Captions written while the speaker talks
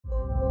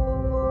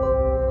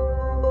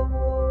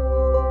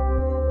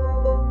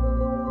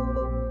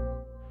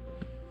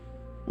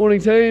Morning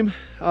team.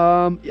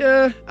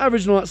 Yeah,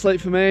 average night's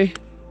sleep for me.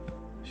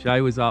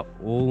 Shay was up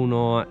all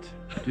night,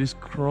 just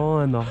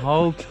crying the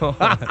whole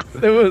time.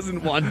 There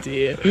wasn't one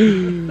tear.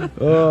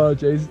 Oh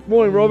jeez.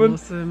 Morning Robin.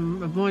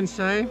 Awesome. Morning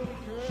Shay.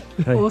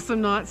 Hey.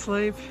 Awesome night's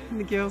sleep in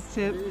the girls'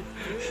 tent.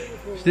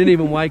 She didn't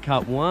even wake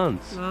up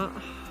once. No.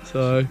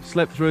 So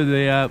Slept through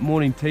the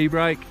morning tea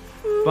break,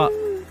 but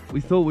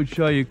we thought we'd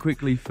show you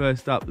quickly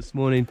first up this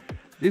morning.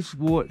 This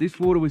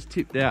water was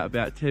tipped out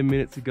about 10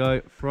 minutes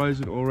ago,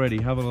 frozen already.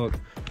 Have a look.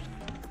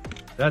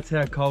 That's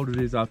how cold it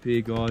is up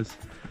here, guys.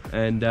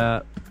 And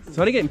it's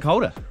only getting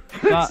colder.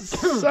 But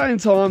same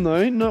time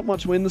though, not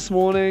much wind this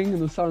morning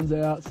and the sun's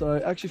out, so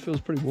it actually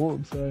feels pretty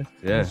warm. So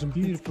yeah, Some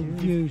beautiful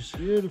views.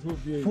 Beautiful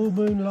views. Full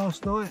moon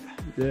last night.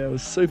 yeah, it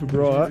was super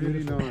bright.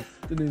 Really nice.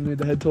 Didn't even need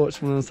the head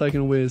torch when I was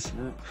taking a whiz.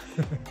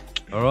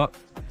 all right.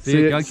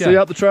 See you, See you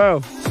up the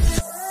trail.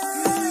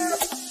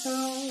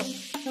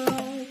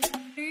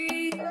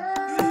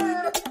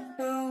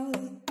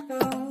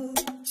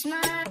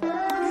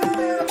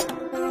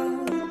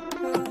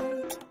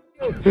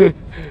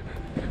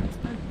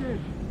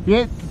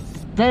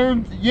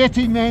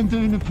 Yeti man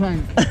doing the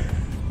prank.